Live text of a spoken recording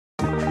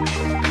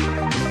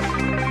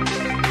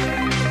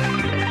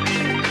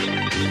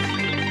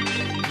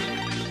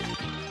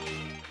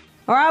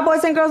Alright,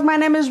 boys and girls, my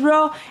name is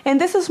Ro,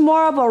 and this is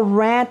more of a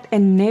rant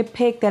and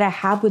nitpick that I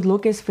have with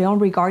Lucasfilm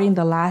regarding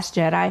The Last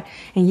Jedi.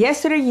 And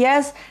yesterday,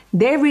 yes,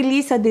 they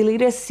released a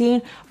deleted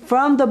scene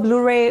from the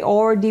Blu-ray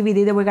or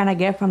DVD that we're gonna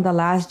get from The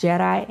Last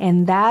Jedi,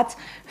 and that's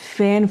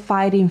Finn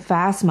fighting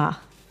Phasma.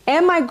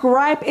 And my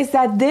gripe is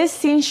that this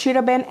scene should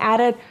have been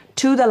added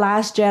to The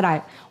Last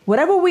Jedi.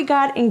 Whatever we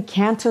got in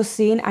Canto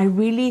scene, I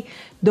really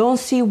don't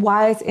see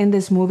why it's in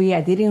this movie.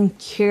 I didn't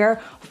care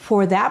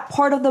for that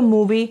part of the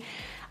movie.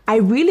 I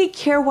really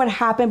care what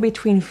happened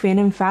between Finn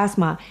and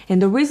Phasma.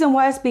 And the reason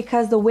why is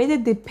because the way they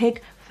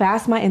depict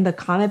Phasma in the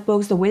comic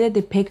books, the way they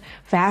depict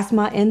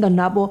Phasma in the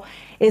novel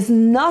is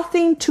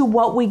nothing to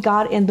what we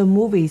got in the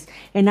movies.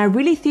 And I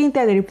really think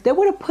that if they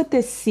would have put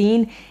this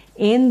scene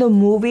in the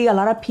movie, a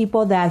lot of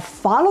people that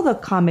follow the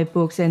comic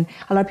books and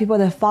a lot of people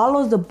that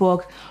follows the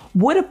book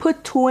would have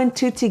put 2 and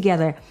 2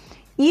 together.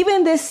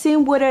 Even this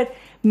scene would have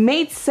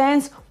made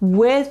sense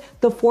with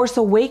The Force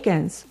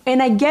Awakens.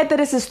 And I get that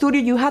as a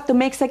studio, you have to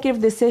make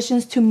executive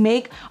decisions to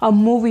make a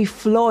movie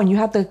flow, and you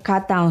have to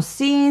cut down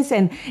scenes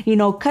and,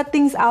 cut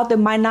things out that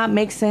might not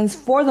make sense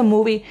for the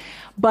movie.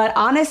 But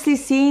honestly,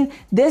 seeing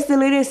this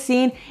deleted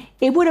scene,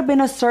 it would have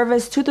been a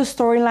service to the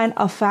storyline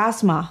of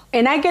Phasma.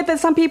 And I get that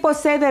some people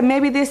say that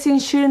maybe this scene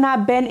should not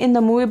have been in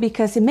the movie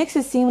because it makes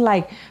it seem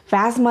like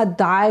Phasma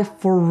died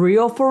for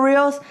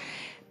reals.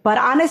 But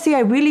honestly, I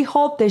really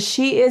hope that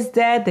she is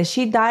dead, that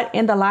she died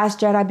in The Last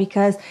Jedi,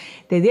 because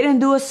they didn't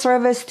do a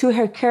service to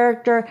her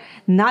character,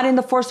 not in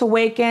The Force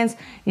Awakens,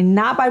 and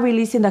not by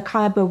releasing the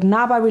comic book,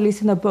 not by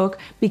releasing the book,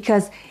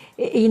 because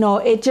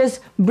it just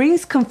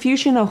brings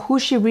confusion of who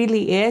she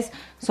really is.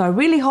 So I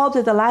really hope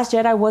that The Last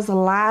Jedi was the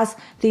last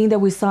thing that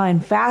we saw in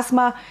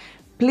Phasma.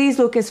 Please,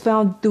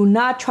 Lucasfilm, do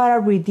not try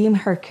to redeem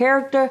her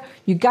character.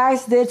 You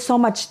guys did so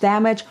much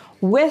damage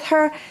with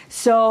her.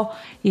 So,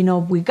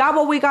 we got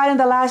what we got in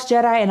The Last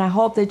Jedi, and I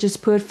hope they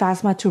just put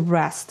Phasma to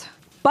rest.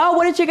 But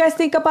what did you guys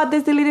think about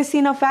this deleted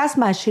scene of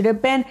Phasma? Should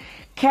have been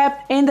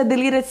kept in the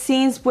deleted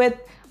scenes with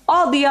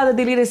all the other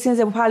deleted scenes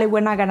that probably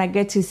we're not gonna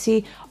get to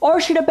see, or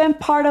should have been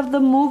part of the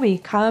movie?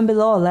 Comment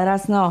below, let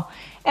us know.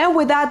 And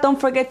with that, don't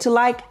forget to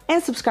like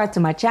and subscribe to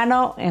my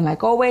channel. And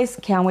like always,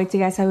 can't wait to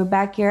guys have you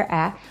back here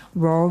at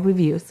Ro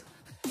Reviews.